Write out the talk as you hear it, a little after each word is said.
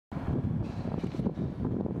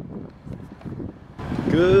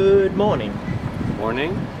Good morning.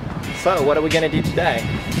 Morning. So, what are we going to do today?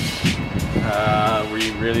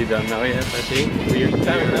 We really don't know yet, I think. We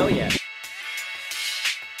don't know yet.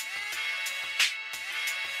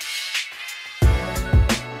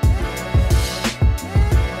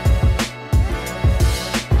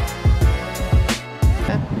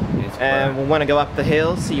 And we want to go up the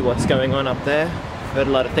hill, see what's going on up there. Heard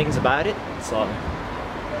a lot of things about it. So,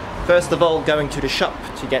 first of all, going to the shop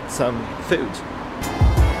to get some food.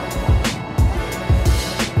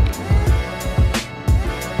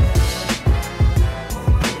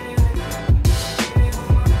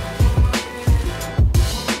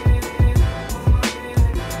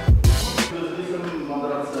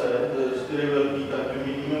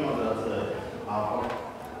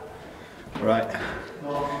 Right,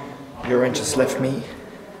 Joran just left me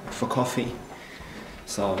for coffee,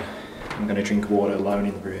 so I'm gonna drink water alone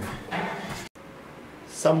in the room.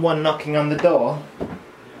 Someone knocking on the door.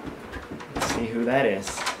 Let's see who that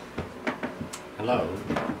is. Hello.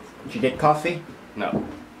 Did you get coffee? No.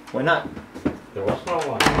 Why not? There was no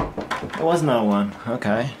one. There was no one.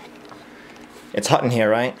 Okay. It's hot in here,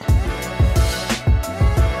 right?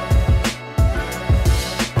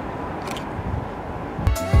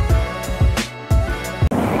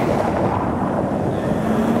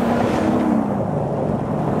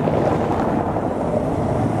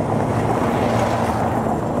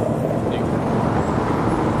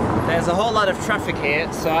 There's a whole lot of traffic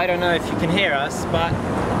here, so I don't know if you can hear us, but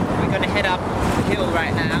we're gonna head up the hill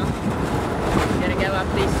right now. We're gonna go up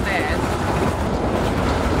these stairs.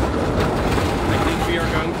 I think we are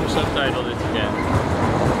going to subtitle this again.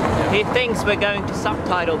 He thinks we're going to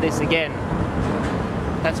subtitle this again.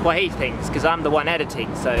 That's what he thinks, because I'm the one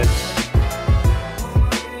editing, so...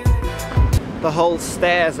 The whole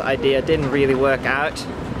stairs idea didn't really work out.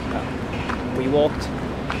 We walked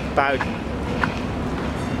about...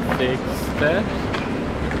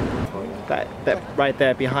 That right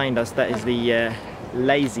there behind us, that is the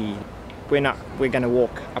lazy. We're gonna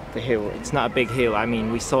walk up the hill. It's not a big hill. I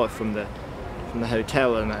mean, we saw it from the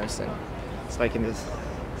hotel almost, and it's like in this.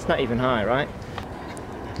 It's not even high, right?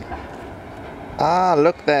 Ah,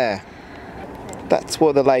 look there. That's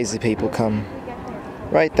where the lazy people come.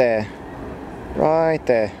 Right there. Right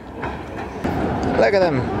there. Look at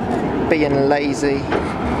them being lazy.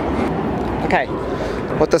 Okay.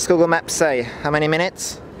 What does Google Maps say? How many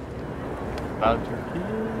minutes? About 30.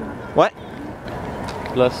 What?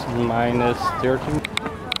 Plus minus 30.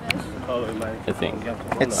 I think.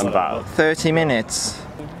 It's about 30 minutes.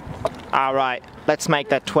 Alright, let's make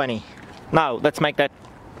that 20. No, let's make that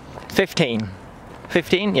 15.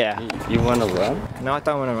 15? Yeah. You wanna run? No, I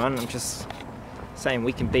don't want to run. I'm just saying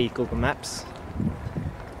we can beat Google Maps.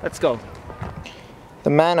 Let's go.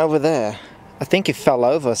 The man over there, I think he fell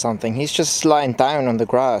over or something. He's just lying down on the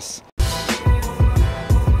grass.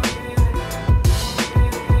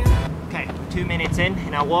 Okay, 2 minutes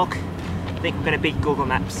in our walk. I think we're gonna beat Google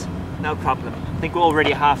Maps. No problem. I think we're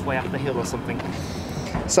already halfway up the hill or something.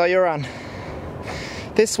 So you're on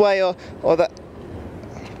this way or that?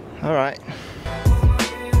 All right.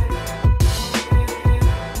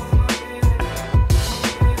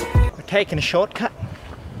 We're taking a shortcut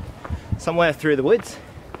somewhere through the woods.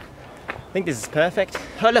 I think this is perfect.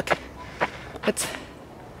 Oh look, it's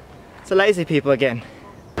the lazy people again.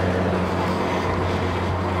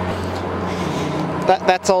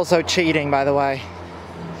 That's also cheating, by the way.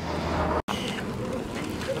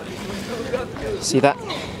 See that?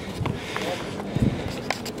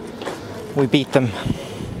 We beat them.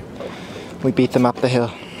 We beat them up the hill.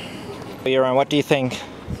 Joran, what do you think?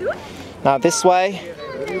 Now this way,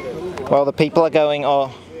 well, the people are going, or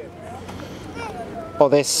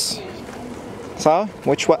this. So,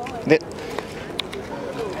 which way?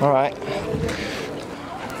 Alright.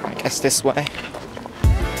 I guess this way.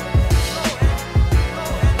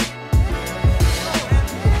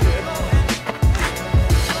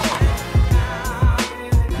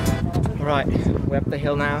 Alright, we're up the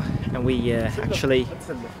hill now, and we actually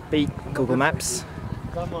beat Google Maps.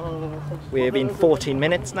 We've been 14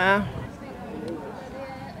 minutes now.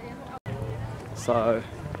 So,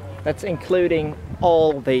 that's including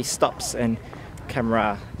all the stops and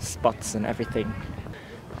camera spots and everything.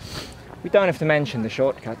 We don't have to mention the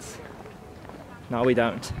shortcuts. No, we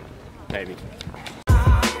don't. Maybe.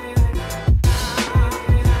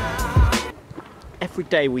 Every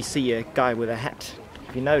day we see a guy with a hat.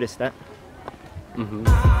 Have you noticed that? Mm-hmm.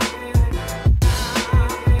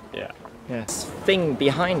 Yeah. Yes. Thing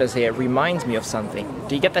behind us here reminds me of something.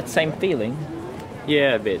 Do you get that same feeling?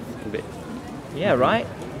 Yeah, a bit. Yeah, right?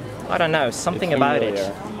 I don't know, something about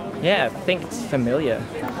it. Yeah, I think it's familiar.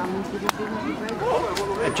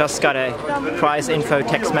 I just got a prize info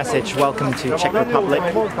text message. Welcome to Czech Republic.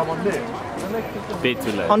 Bit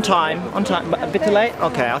too late. On time, but a bit too late?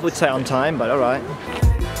 Okay, I would say on time, but alright.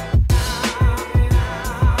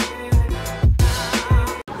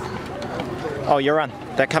 Oh, you're on.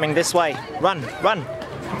 They're coming this way. Run, run!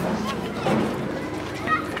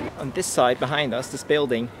 On this side behind us, this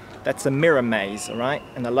building, that's a mirror maze, alright?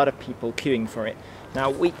 And a lot of people queuing for it. Now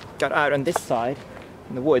we got out on this side,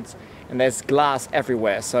 in the woods, and there's glass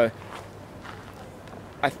everywhere, so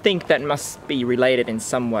I think that must be related in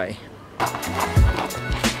some way.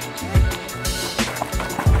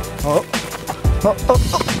 Oh. Oh, oh,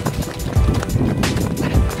 oh.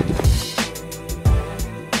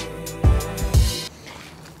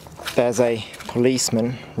 There's a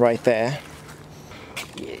policeman right there.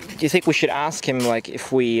 Do you think we should ask him, like,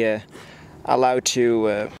 if we allowed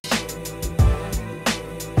to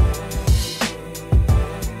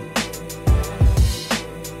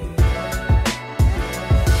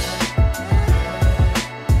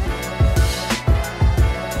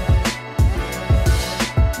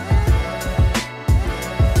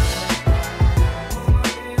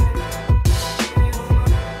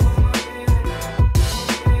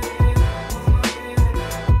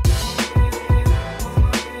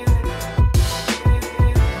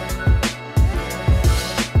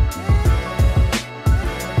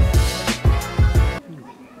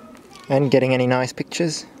and getting any nice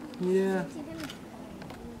pictures? Yeah.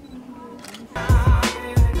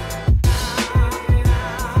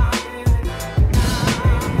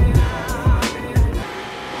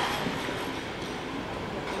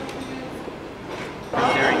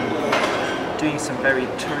 They're doing some very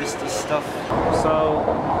touristy stuff.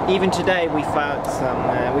 So even today we found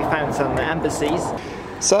some embassies.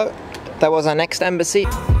 So that was our next embassy.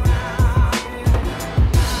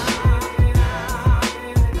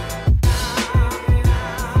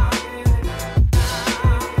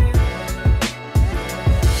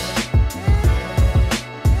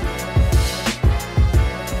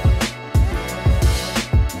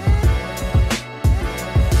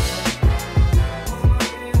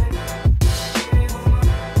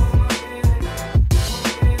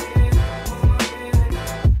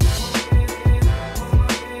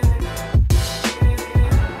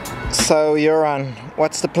 So Joran,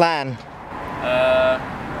 what's the plan?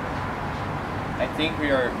 I think we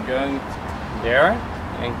are going there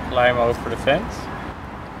and climb over the fence.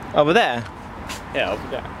 Over there? Yeah, over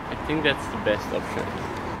there. I think that's the best option.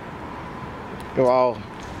 Well,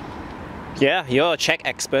 yeah, you're a Czech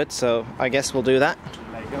expert, so I guess we'll do that.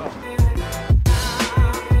 There you go.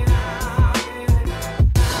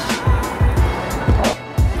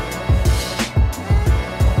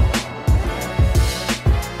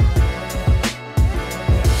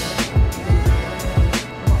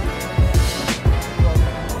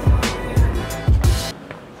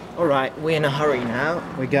 Alright, we're in a hurry now.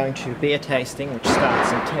 We're going to beer tasting, which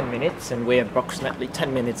starts in 10 minutes, and we're approximately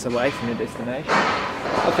 10 minutes away from the destination.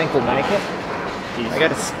 I think we'll make it. I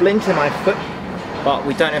got a splint in my foot, but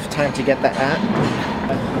we don't have time to get that out.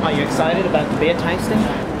 Are you excited about the beer tasting?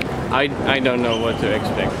 I don't know what to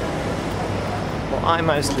expect. Well, I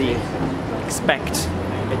mostly expect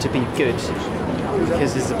it to be good,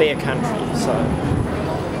 because it's a beer country, so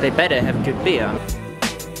they better have good beer.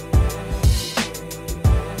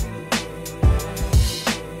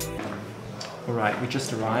 Alright, we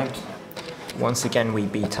just arrived. Once again we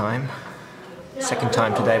beat time. Second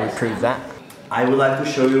time today we proved that. I would like to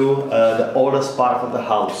show you the oldest part of the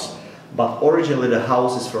house. But originally the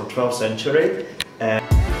house is from 12th century. And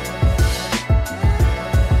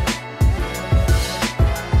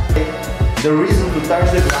the reason to touch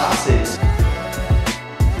the glass is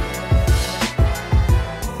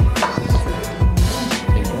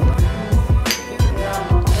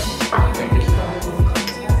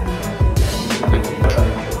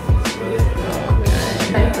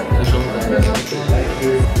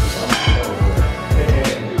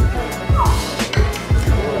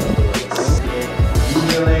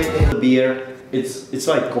beer, it's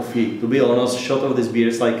like coffee. To be honest, a shot of this beer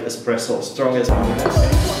is like espresso, strong as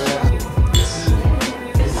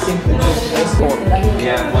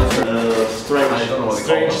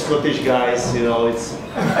strange Scottish guys, you know, it's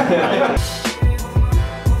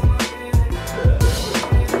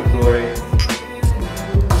don't worry.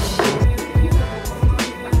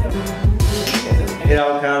 In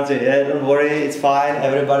our country, yeah, don't worry, it's fine,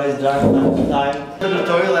 everybody's drunk all the time. To the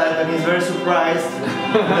toilet and he's very surprised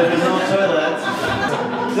that there's no toilet.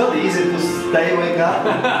 It's not easy to stay, wake up,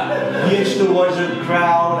 huge to watch the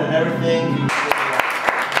crowd and everything.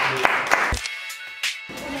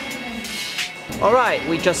 Alright,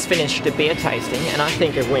 we just finished the beer tasting and I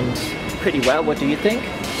think it went pretty well. What do you think?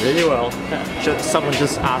 Really well. Someone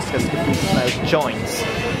just asked us if we smoked joints.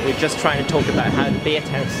 We're just trying to talk about how the beer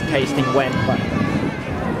tasting went.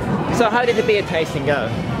 So how did the beer tasting go?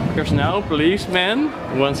 There's now a policeman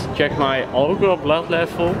who wants to check my alcohol blood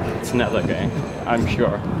level. It's not okay, I'm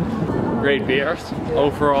sure. Great beers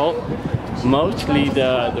overall, mostly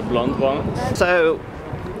the blonde ones. So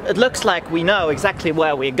it looks like we know exactly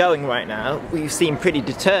where we're going right now. We seem pretty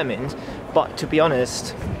determined, but to be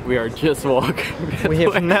honest, we are just walking. We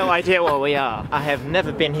have no idea where we are. I have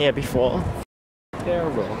never been here before.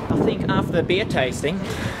 Terrible. I think after the beer tasting,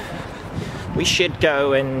 we should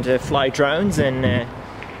go and fly drones and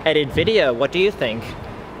edit video. What do you think?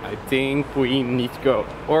 I think we need to go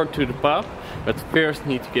or to the pub, but first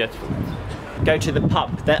need to get food. Go to the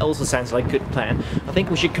pub, that also sounds like a good plan. I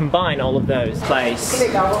think we should combine all of those places.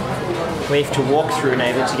 We have to walk through and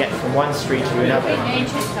able to get from one street to another.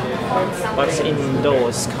 But it's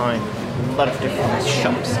indoors kind. A lot of different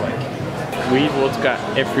shops like. Weed vodka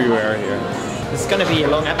everywhere here. It's going to be a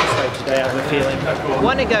long episode today, I have a feeling. We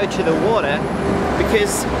want to go to the water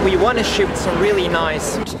because we want to shoot some really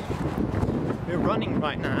nice... We're running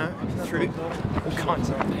right now through all kinds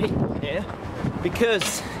of people here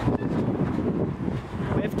because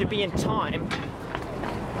we have to be in time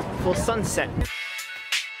for sunset.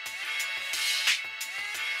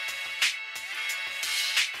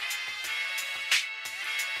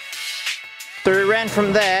 So we ran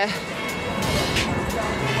from there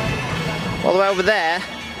all the way over there,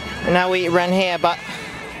 and now we ran here, but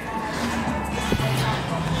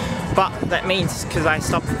that means, because I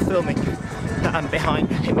stopped filming, that I'm behind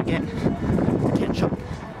him again. Catch up.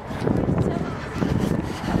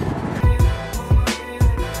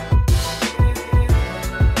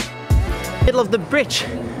 Middle of the bridge.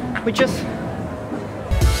 We just...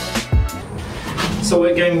 So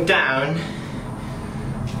we're going down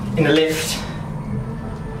in a lift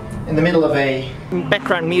in the middle of a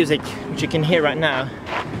background music, which you can hear right now.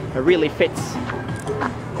 It really fits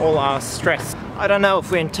all our stress. I don't know if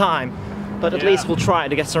we're in time, but at least we'll try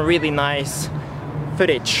to get some really nice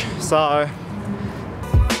footage. So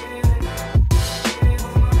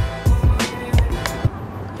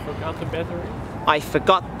Forgot the battery? I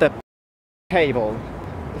forgot the cable,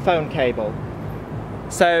 the phone cable.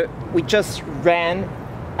 So we just ran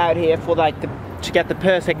out here for like to get the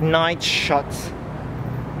perfect night shots,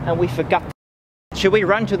 and we forgot. Should we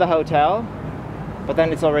run to the hotel? But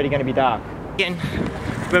then it's already going to be dark. Again,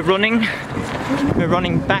 we're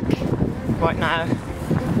running back right now,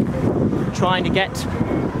 trying to get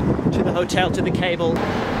to the hotel, to the cable.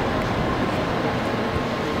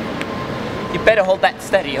 You better hold that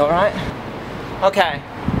steady, alright? Okay,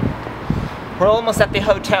 we're almost at the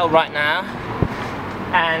hotel right now,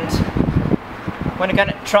 and we're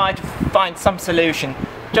gonna try to find some solution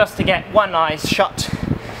just to get one nice shot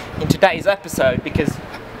in today's episode, because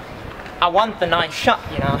I want the nice shot,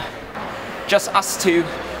 you know. Just us two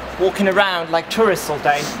walking around like tourists all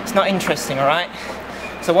day. It's not interesting, alright?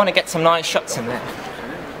 So I want to get some nice shots in there.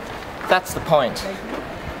 That's the point.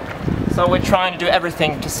 So we're trying to do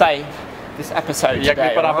everything to save this episode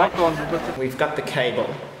today, right? We've got the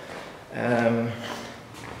cable.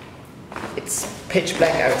 It's pitch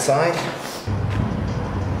black outside.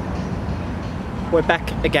 We're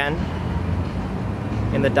back again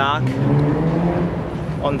in the dark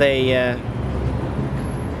on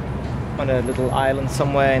a little island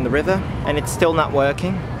somewhere in the river, and it's still not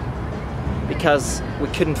working because we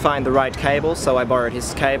couldn't find the right cable, so I borrowed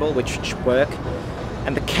his cable, which should work,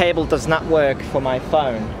 and the cable does not work for my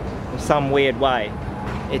phone in some weird way.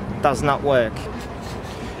 It does not work.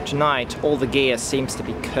 Tonight all the gear seems to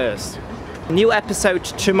be cursed. New episode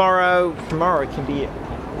tomorrow. Tomorrow can be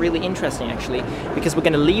really interesting actually, because we're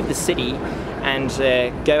going to leave the city and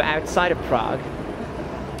go outside of Prague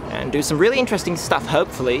and do some really interesting stuff,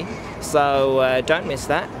 hopefully. So don't miss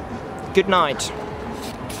that. Good night.